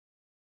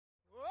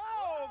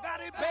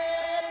it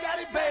bad, got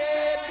it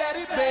bad, got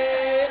it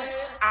bad.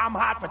 I'm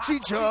hot for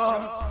teacher.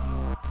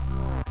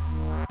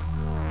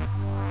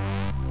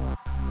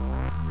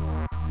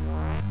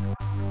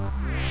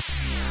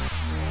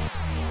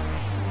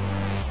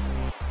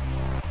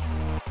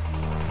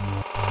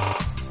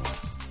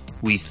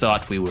 We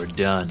thought we were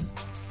done.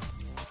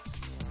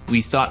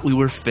 We thought we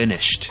were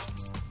finished.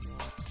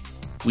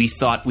 We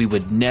thought we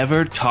would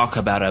never talk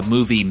about a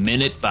movie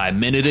minute by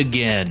minute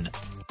again.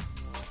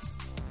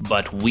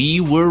 But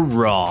we were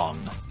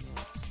wrong.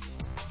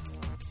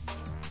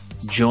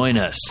 Join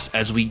us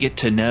as we get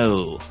to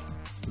know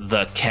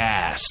the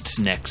cast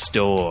next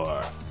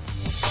door.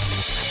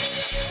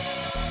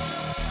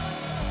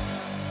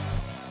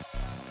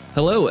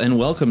 Hello and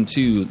welcome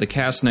to The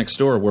Cast Next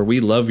Door, where we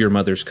love your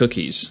mother's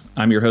cookies.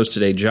 I'm your host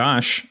today,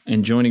 Josh,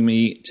 and joining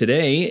me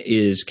today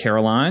is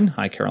Caroline.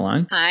 Hi,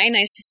 Caroline. Hi,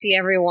 nice to see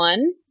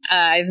everyone.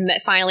 I've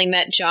finally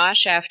met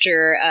Josh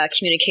after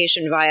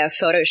communication via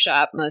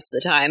Photoshop most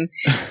of the time.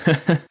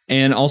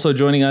 And also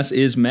joining us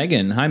is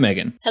Megan. Hi,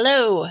 Megan.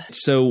 Hello.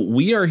 So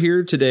we are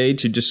here today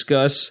to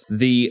discuss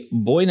The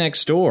Boy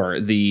Next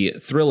Door, the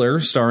thriller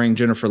starring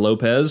Jennifer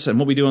Lopez. And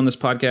what we do on this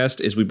podcast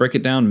is we break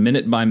it down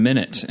minute by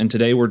minute. And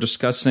today we're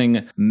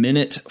discussing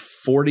minute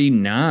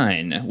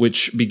 49,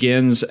 which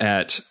begins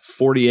at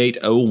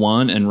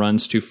 48:01 and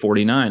runs to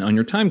 49 on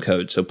your time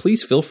code. So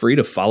please feel free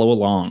to follow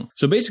along.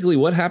 So basically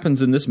what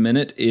happens in this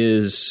minute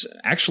is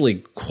actually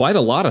quite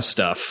a lot of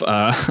stuff.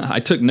 I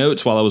took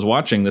notes while I was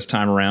watching this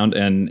time around,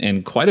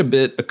 and quite a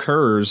bit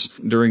occurs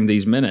during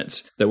these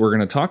minutes that we're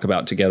going to talk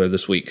about together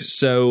this week.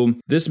 So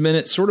this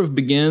minute sort of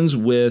begins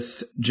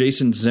with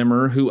Jason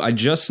Zimmer, who I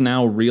just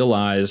now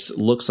realized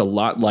looks a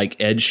lot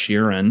like Ed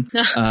Sheeran,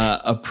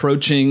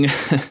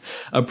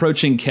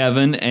 approaching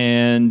Kevin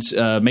and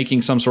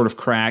making some sort of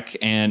crack.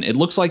 And it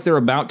looks like they're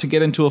about to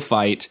get into a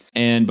fight.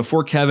 And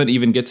before Kevin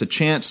even gets a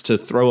chance to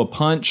throw a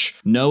punch,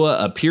 Noah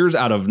appears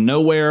out of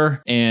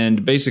nowhere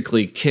and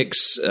basically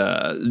kicks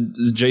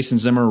Jason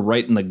Zimmer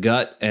right in the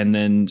gut and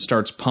then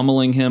starts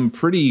pummeling him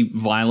pretty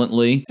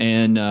violently.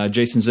 And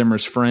Jason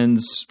Zimmer's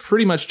friends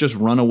pretty much just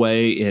run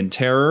away in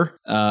terror.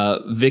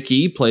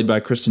 Vicky, played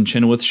by Kristen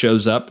Chenoweth,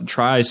 shows up,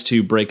 tries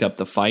to break up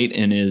the fight,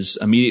 and is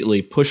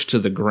immediately pushed to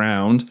the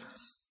ground.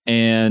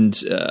 And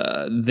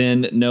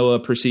then Noah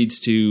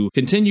proceeds to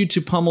continue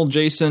to pummel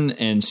Jason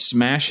and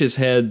smash his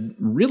head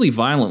really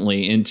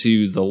violently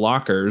into the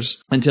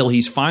lockers until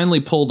he's finally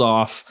pulled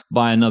off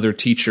by another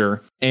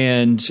teacher.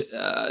 And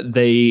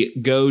they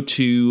go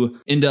to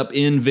end up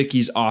in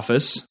Vicky's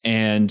office,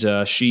 and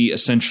she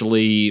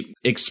essentially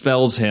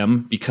expels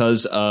him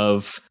because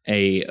of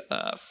a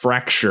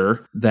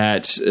fracture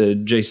that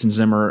Jason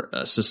Zimmer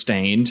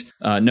sustained.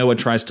 Noah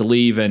tries to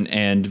leave,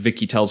 and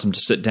Vicky tells him to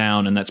sit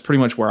down, and that's pretty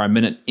much where our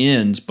minute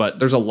ends. But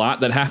there's a lot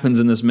that happens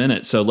in this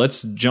minute, so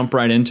let's jump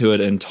right into it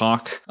and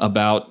talk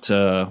about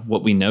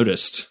what we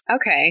noticed.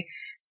 Okay.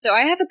 So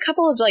I have a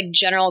couple of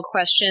general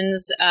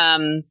questions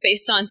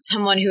based on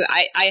someone who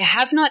I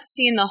have not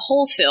seen the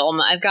whole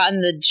film. I've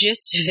gotten the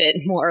gist of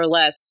it more or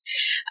less.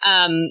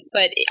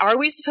 But are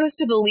we supposed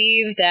to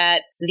believe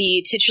that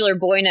the titular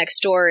boy next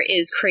door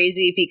is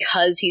crazy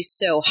because he's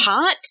so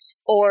hot?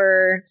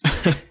 Or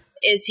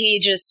is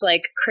he just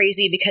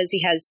crazy because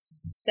he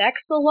has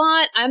sex a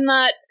lot?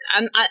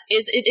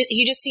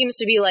 He just seems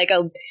to be like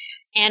a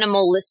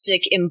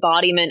animalistic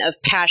embodiment of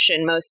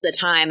passion most of the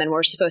time, and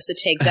we're supposed to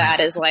take that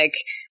as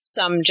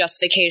some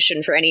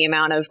justification for any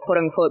amount of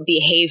quote-unquote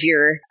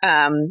behavior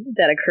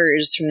that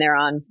occurs from there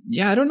on.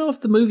 Yeah, I don't know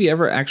if the movie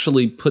ever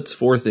actually puts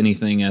forth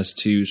anything as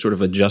to sort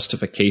of a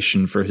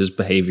justification for his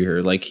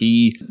behavior.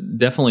 He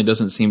definitely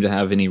doesn't seem to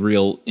have any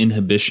real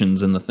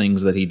inhibitions in the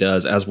things that he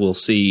does, as we'll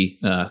see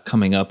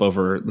coming up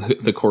over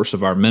the course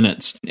of our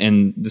minutes.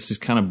 And this is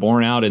kind of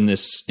borne out in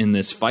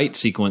this fight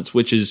sequence,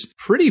 which is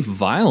pretty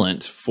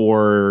violent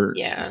for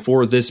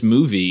this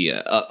movie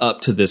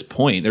up to this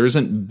point. There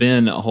hasn't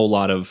been a whole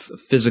lot of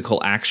physical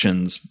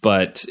actions,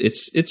 but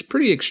it's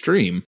pretty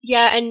extreme.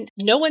 Yeah, and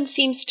no one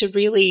seems to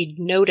really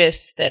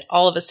notice that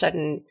all of a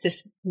sudden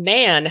this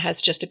man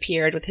has just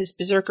appeared with his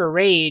berserker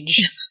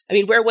rage. I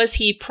mean, where was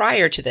he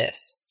prior to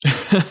this?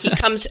 He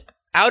comes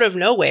out of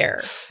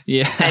nowhere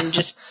and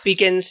just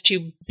begins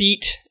to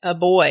beat a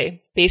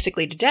boy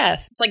basically to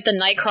death. It's like the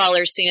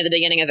Nightcrawler scene at the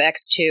beginning of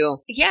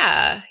X2.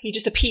 Yeah, he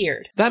just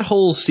appeared. That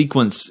whole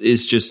sequence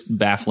is just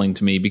baffling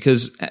to me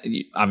because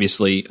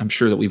obviously I'm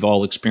sure that we've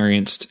all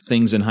experienced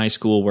things in high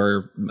school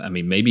where, I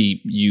mean,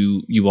 maybe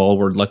you all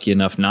were lucky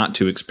enough not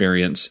to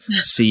experience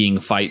seeing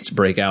fights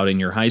break out in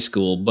your high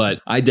school,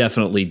 but I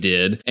definitely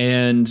did.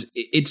 And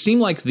it seemed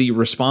like the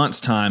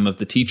response time of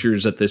the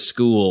teachers at this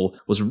school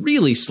was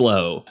really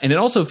slow. And it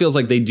also feels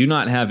like they do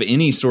not have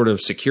any sort of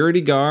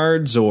security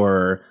guards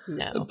or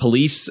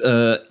police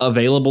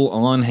available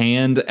on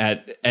hand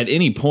at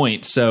any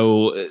point.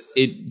 So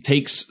it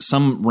takes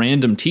some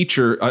random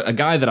teacher, a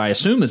guy that I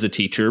assume is a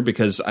teacher,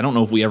 because I don't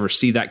know if we ever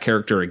see that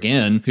character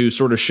again, who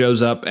sort of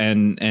shows up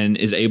and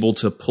is able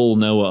to pull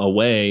Noah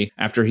away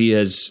after he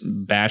has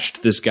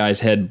bashed this guy's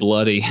head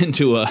bloody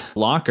into a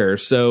locker.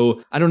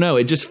 So I don't know.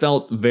 It just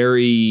felt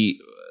very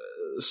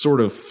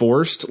sort of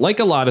forced, like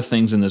a lot of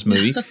things in this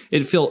movie.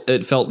 It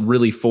felt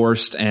really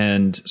forced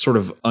and sort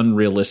of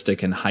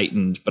unrealistic and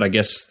heightened, but I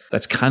guess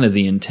that's kind of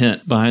the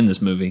intent behind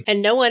this movie.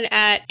 And no one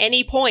at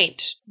any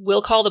point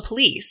will call the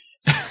police.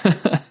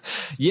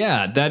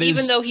 Yeah, that is...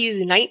 Even though he's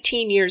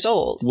 19 years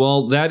old.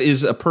 Well, that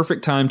is a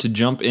perfect time to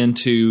jump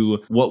into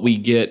what we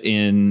get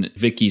in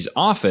Vicky's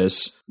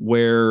office,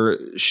 where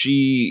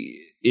she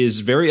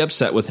is very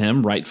upset with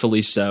him,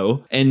 rightfully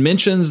so, and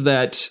mentions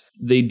that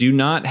they do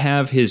not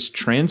have his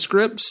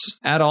transcripts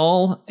at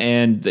all.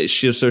 And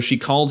so she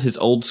called his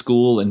old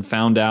school and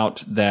found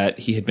out that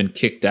he had been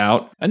kicked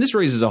out. And this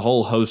raises a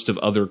whole host of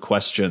other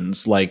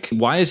questions, like,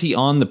 why is he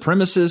on the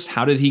premises?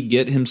 How did he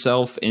get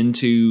himself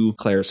into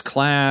Claire's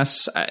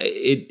class?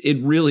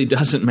 It really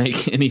doesn't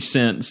make any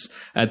sense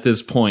at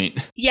this point.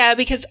 Yeah,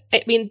 because,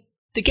 I mean,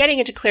 the getting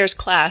into Claire's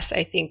class,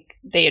 I think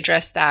they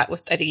addressed that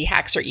with, I think he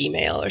hacks her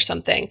email or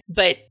something.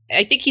 But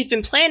I think he's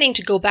been planning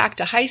to go back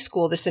to high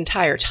school this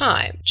entire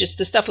time. Just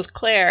the stuff with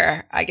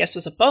Claire, I guess,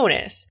 was a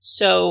bonus.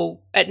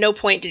 So at no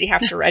point did he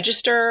have to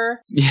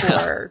register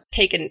or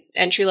take an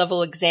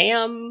entry-level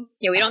exam.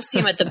 Yeah, we don't see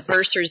him at the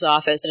bursar's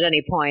office at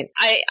any point.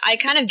 I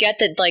kind of get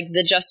that, like,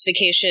 the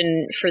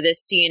justification for this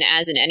scene,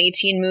 as in any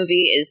teen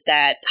movie, is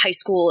that high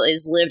school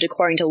is lived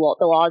according to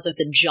the laws of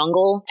the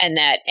jungle, and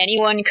that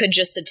anyone could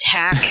just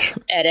attack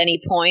at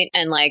any point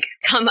and, like,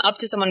 come up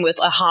to someone with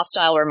a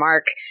hostile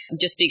remark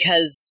just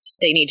because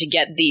they need to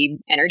get the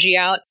energy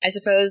out, I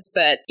suppose.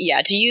 But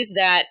yeah, to use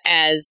that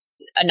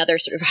as another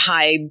sort of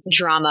high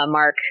drama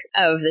mark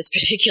of this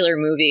particular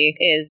movie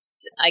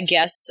is, I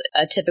guess,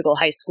 a typical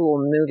high school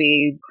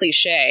movie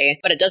cliche,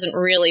 but it doesn't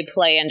really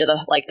play into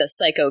the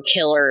psycho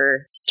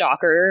killer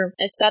stalker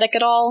aesthetic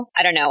at all.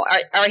 I don't know.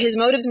 Are his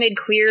motives made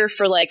clear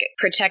for, like,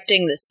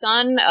 protecting the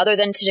son, other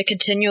than to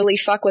continually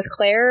fuck with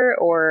Claire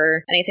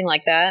or anything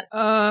like that?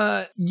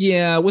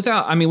 Yeah,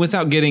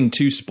 without getting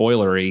too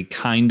spoilery,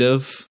 kind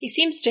of. He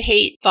seems to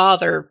hate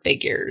father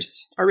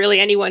figures, or really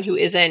anyone who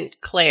isn't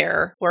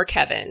Claire or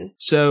Kevin.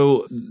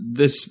 So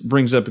this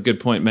brings up a good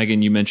point,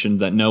 Megan. You mentioned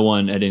that no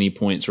one at any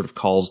point sort of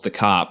calls the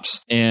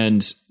cops.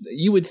 And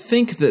you would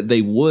think that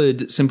they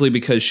would, simply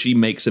because she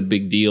makes a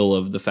big deal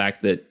of the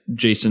fact that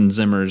Jason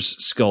Zimmer's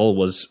skull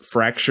was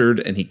fractured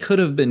and he could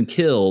have been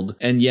killed.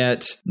 And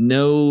yet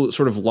no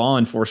sort of law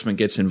enforcement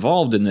gets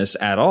involved in this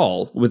at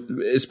all,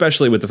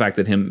 especially with the fact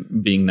that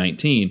him being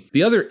 19.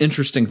 The other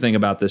interesting thing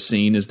about this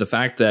scene is the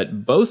fact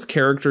that both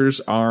characters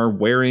are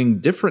wearing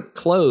different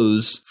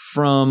clothes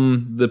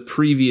from the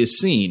previous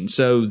scene.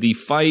 So the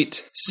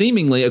fight,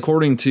 seemingly,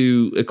 according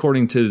to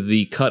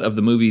the cut of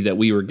the movie that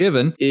we were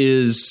given,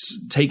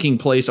 is taking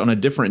place on a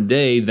different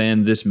day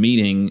than this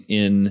meeting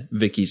in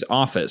Vicky's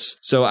office.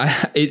 So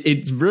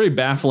it's very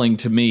baffling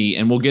to me,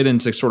 and we'll get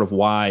into sort of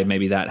why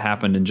maybe that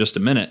happened in just a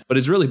minute. But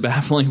it's really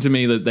baffling to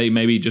me that they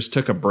maybe just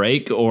took a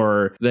break,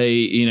 or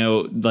they,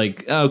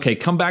 okay,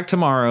 come back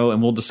tomorrow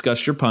and we'll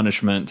discuss your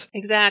punishment.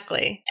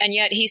 Exactly. And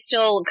yet he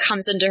still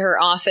comes into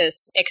her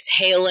office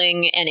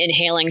exhaling and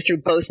inhaling through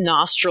both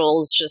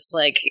nostrils, just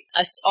like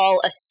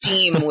all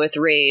asteam with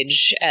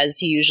rage, as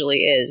he usually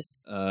is.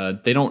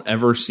 They don't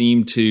ever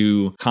seem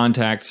to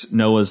contact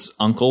Noah's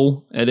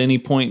uncle at any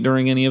point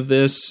during any of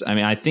this. I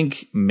mean, I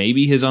think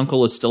maybe his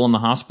uncle is still in the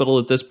hospital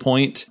at this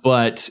point,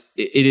 but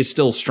it is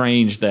still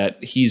strange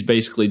that he's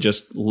basically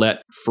just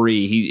let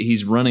free.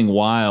 He's running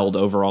wild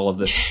over all of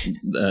this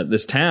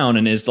this town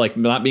and is like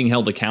not being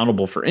held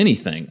accountable for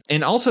anything.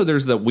 And also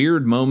there's that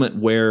weird moment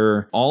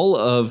where all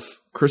of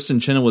Kristen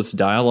Chenoweth's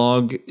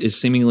dialogue is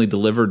seemingly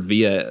delivered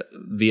via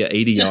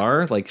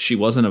ADR. Like she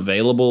wasn't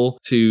available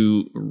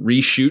to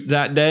reshoot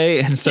that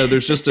day. And so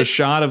there's just a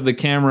shot of the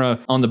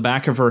camera on the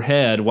back of her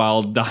head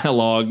while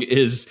dialogue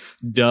is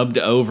dubbed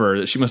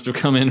over. She must have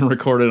come in and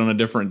recorded on a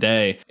different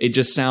day. It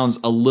just sounds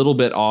a little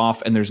bit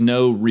off, and there's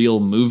no real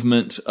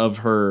movement of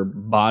her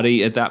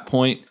body at that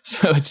point.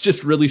 So it's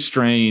just really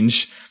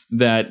strange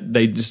that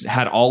they just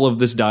had all of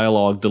this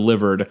dialogue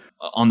delivered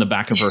on the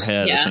back of her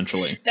head,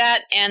 essentially.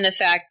 That, and the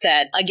fact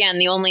that, again,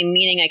 the only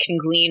meaning I can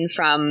glean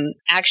from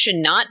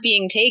action not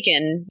being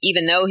taken,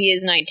 even though he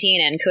is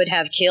 19 and could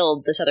have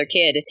killed this other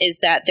kid, is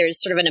that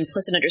there's sort of an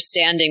implicit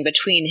understanding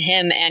between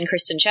him and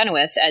Kristen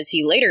Chenoweth, as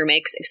he later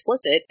makes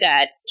explicit,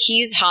 that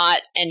he's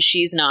hot and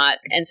she's not,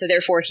 and so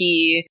therefore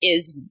he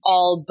is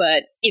all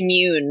but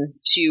immune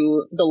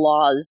to the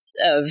laws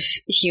of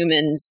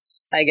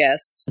humans, I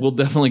guess. We'll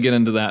definitely get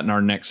into that in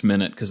our next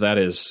minute, because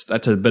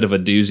that's a bit of a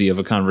doozy of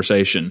a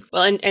conversation.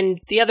 Well, and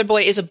the other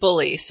boy is a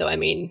bully, so I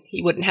mean,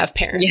 he wouldn't have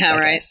parents. Yeah, I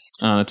right. guess.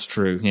 Oh, that's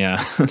true.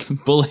 Yeah,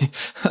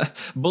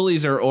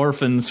 bullies are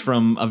orphans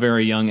from a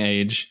very young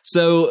age.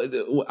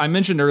 So I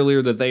mentioned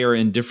earlier that they are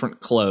in different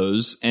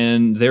clothes,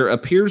 and there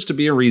appears to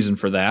be a reason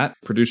for that.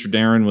 Producer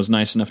Darren was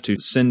nice enough to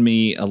send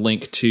me a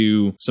link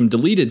to some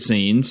deleted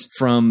scenes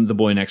from The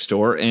Boy Next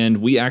Door, and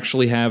we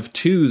actually have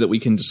two that we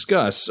can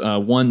discuss,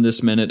 one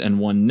this minute and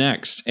one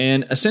next.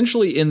 And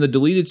essentially in the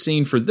deleted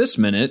scene for this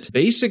minute,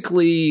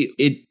 basically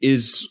it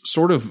is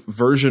sort of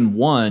version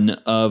 1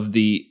 of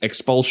the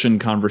expulsion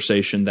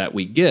conversation that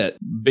we get.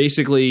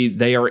 Basically,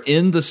 they are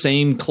in the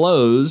same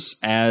clothes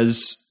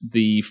as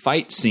the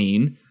fight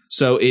scene,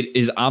 so it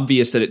is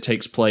obvious that it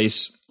takes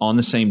place on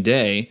the same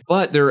day,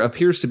 but there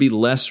appears to be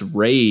less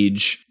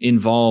rage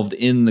involved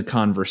in the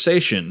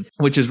conversation,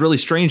 which is really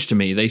strange to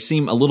me. They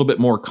seem a little bit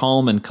more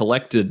calm and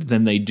collected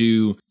than they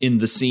do in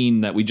the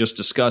scene that we just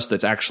discussed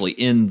that's actually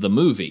in the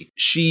movie.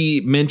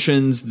 She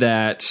mentions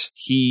that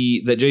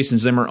Jason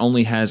Zimmer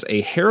only has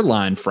a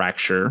hairline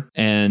fracture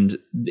and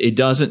it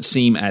doesn't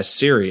seem as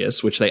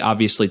serious, which they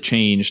obviously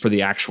changed for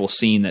the actual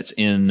scene that's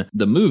in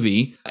the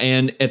movie.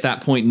 And at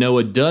that point,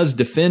 Noah does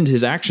defend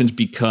his actions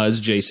because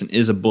Jason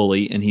is a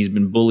bully and he's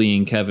been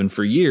bullying Kevin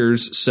for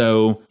years,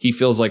 so he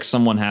feels like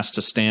someone has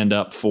to stand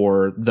up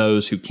for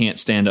those who can't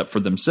stand up for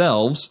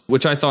themselves,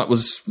 which I thought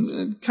was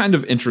kind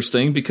of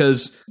interesting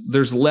because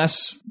there's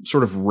less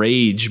sort of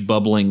rage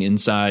bubbling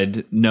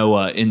inside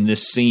Noah in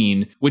this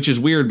scene, which is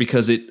weird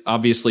because it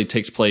obviously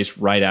takes place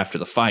right after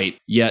the fight.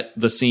 Yet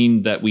the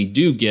scene that we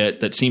do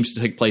get that seems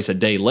to take place a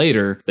day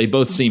later, they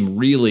both seem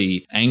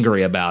really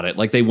angry about it.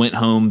 Like they went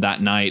home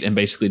that night and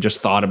basically just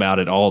thought about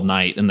it all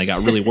night and they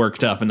got really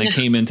worked up and they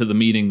came into the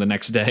meeting the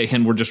next day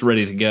and were just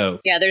ready to go.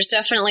 Yeah, there's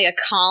definitely a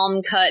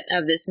calm cut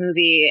of this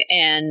movie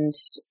and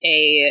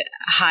a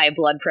high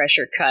blood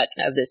pressure cut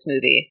of this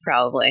movie,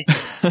 probably.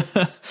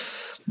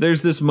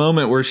 There's this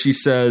moment where she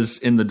says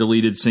in the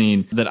deleted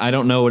scene that I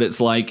don't know what it's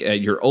like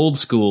at your old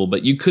school,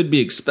 but you could be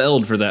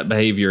expelled for that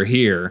behavior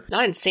here.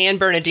 Not in San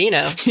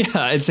Bernardino.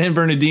 Yeah, at San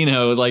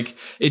Bernardino, like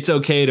it's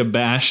okay to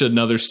bash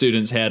another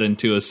student's head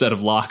into a set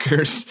of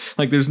lockers.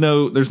 Like there's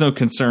no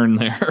concern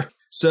there.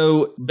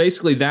 So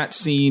basically that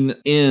scene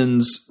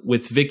ends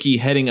with Vicky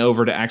heading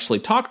over to actually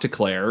talk to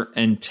Claire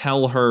and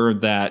tell her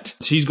that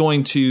she's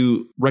going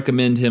to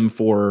recommend him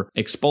for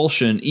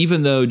expulsion,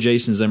 even though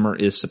Jason Zimmer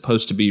is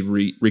supposed to be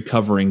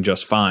recovering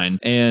just fine.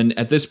 And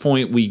at this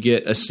point, we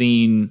get a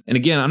scene. And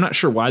again, I'm not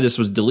sure why this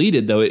was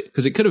deleted, though,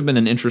 because it could have been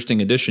an interesting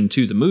addition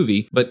to the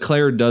movie. But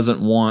Claire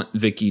doesn't want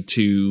Vicky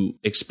to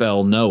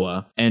expel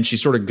Noah. And she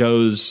sort of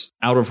goes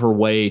out of her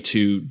way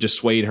to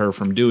dissuade her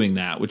from doing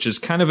that, which is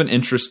kind of an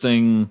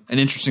interesting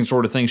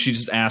sort of thing. She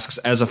just asks,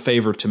 as a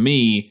favor to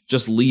me,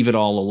 just leave it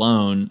all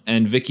alone.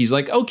 And Vicky's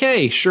like,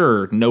 okay,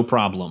 sure, no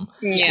problem.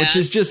 Yeah. Which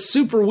is just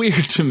super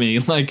weird to me.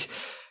 Like,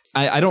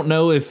 I don't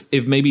know if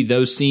maybe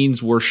those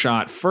scenes were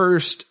shot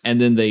first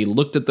and then they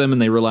looked at them and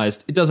they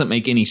realized it doesn't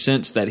make any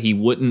sense that he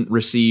wouldn't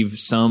receive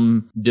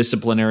some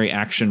disciplinary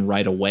action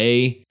right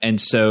away. And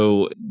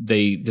so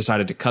they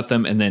decided to cut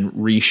them and then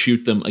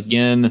reshoot them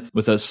again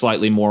with a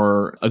slightly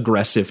more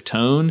aggressive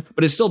tone.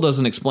 But it still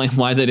doesn't explain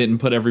why they didn't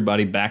put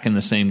everybody back in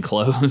the same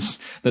clothes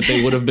that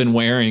they would have been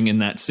wearing in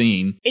that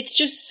scene. It's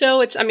just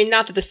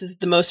not that this is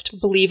the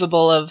most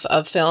believable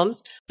of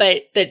films,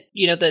 but that,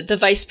 the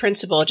vice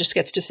principal just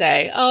gets to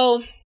say, oh,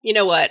 you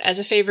know what? As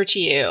a favor to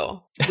you,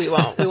 we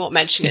won't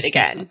mention it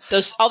again.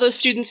 All those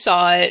students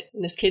saw it,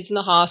 and this kid's in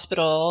the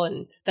hospital,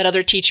 and that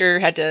other teacher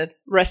had to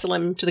wrestle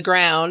him to the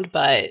ground,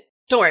 but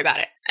don't worry about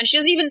it. And she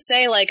doesn't even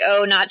say, like,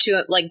 oh, not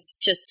to, like,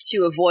 just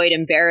to avoid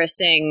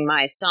embarrassing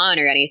my son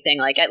or anything.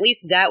 Like, at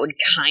least that would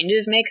kind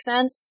of make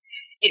sense.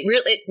 It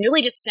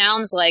really just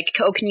sounds like,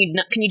 oh, can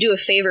you do a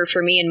favor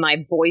for me and my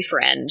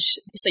boyfriend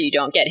so you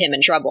don't get him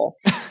in trouble?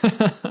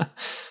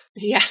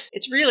 Yeah,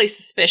 it's really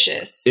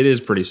suspicious. It is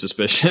pretty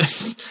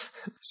suspicious.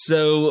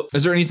 So,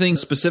 is there anything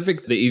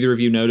specific that either of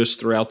you noticed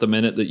throughout the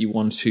minute that you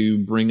want to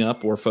bring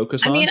up or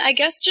focus on? I mean, I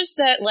guess just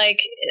that,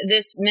 like,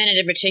 this minute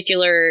in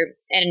particular,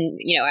 and,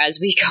 as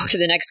we go to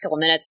the next couple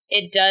minutes,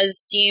 it does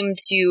seem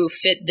to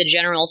fit the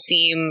general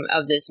theme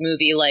of this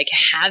movie, like,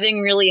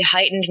 having really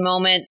heightened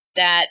moments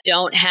that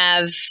don't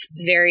have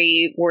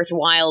very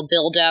worthwhile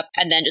build-up,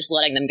 and then just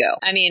letting them go.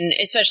 I mean,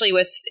 especially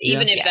with,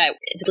 even if that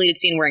deleted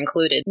scene were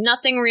included,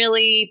 nothing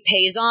really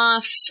pays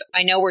off.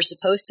 I know we're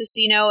supposed to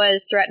see Noah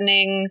as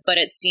threatening, but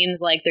it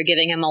seems like they're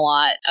giving him a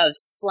lot of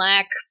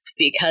slack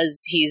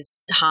because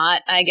he's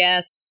hot, I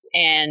guess.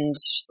 And,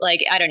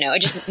 like, I don't know.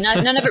 It just,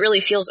 none of it really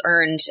feels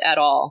earned at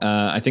all.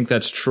 I think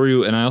that's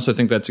true. And I also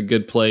think that's a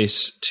good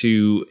place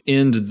to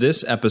end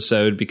this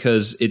episode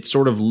because it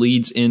sort of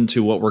leads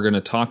into what we're going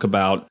to talk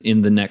about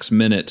in the next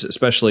minute,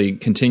 especially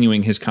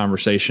continuing his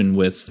conversation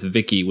with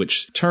Vicky,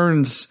 which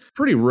turns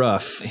pretty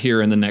rough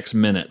here in the next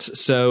minute.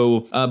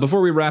 So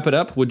before we wrap it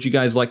up, would you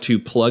guys like to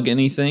plug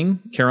anything,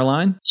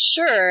 Caroline?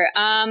 Sure.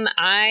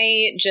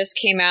 I just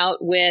came out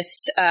with,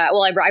 I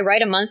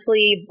write a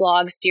monthly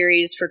blog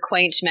series for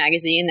Quaint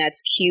magazine.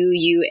 That's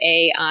Quaint.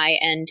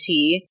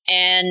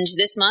 And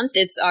this month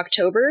it's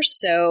October,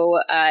 so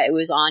it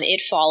was on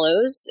It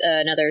Follows,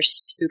 another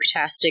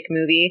spooktastic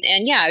movie.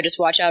 And yeah, I just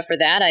watch out for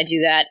that. I do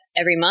that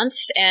every month,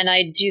 and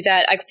I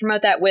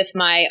promote that with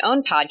my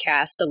own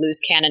podcast, the Loose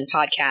Cannon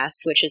Podcast,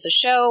 which is a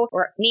show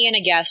where me and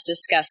a guest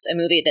discuss a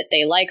movie that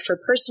they like for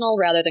personal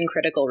rather than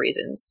critical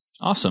reasons.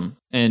 Awesome.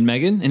 And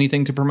Megan,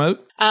 anything to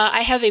promote?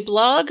 I have a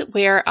blog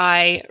where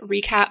I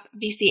recap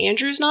V.C.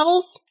 Andrews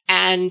novels,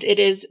 And it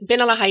has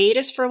been on a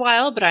hiatus for a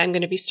while, but I'm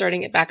going to be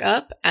starting it back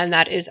up. And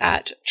that is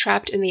at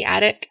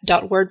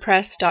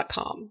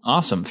trappedintheattic.wordpress.com.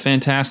 Awesome.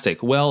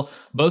 Fantastic. Well,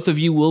 both of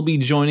you will be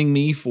joining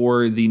me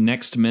for the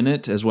next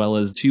minute, as well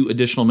as 2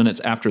 additional minutes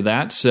after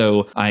that.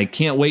 So I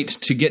can't wait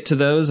to get to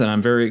those, and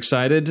I'm very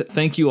excited.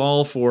 Thank you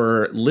all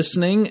for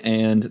listening,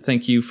 and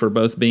thank you for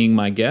both being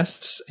my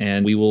guests.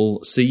 And we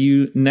will see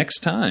you next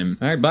time.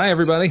 All right. Bye,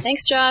 everybody.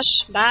 Thanks,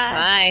 Josh.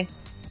 Bye. Bye.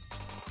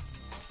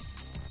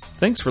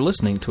 Thanks for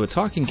listening to A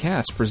Talking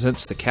Cast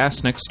Presents The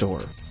Cast Next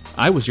Door.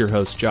 I was your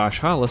host, Josh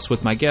Hollis,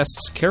 with my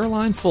guests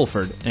Caroline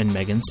Fulford and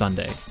Megan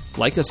Sunday.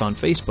 Like us on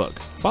Facebook,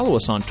 follow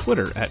us on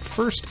Twitter at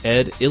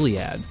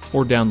FirstEdIliad,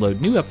 or download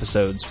new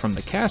episodes from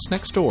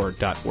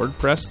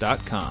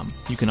thecastnextdoor.wordpress.com.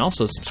 You can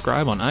also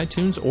subscribe on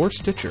iTunes or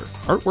Stitcher.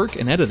 Artwork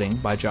and editing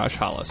by Josh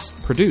Hollis.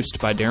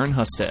 Produced by Darren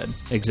Husted.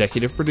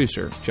 Executive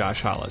producer,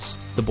 Josh Hollis.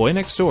 The Boy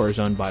Next Door is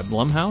owned by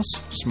Blumhouse,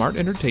 Smart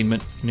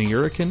Entertainment,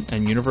 Nuyorican,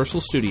 and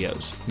Universal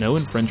Studios. No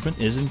infringement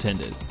is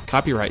intended.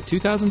 Copyright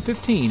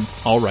 2015,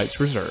 all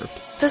rights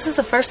reserved. This is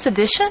a first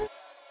edition?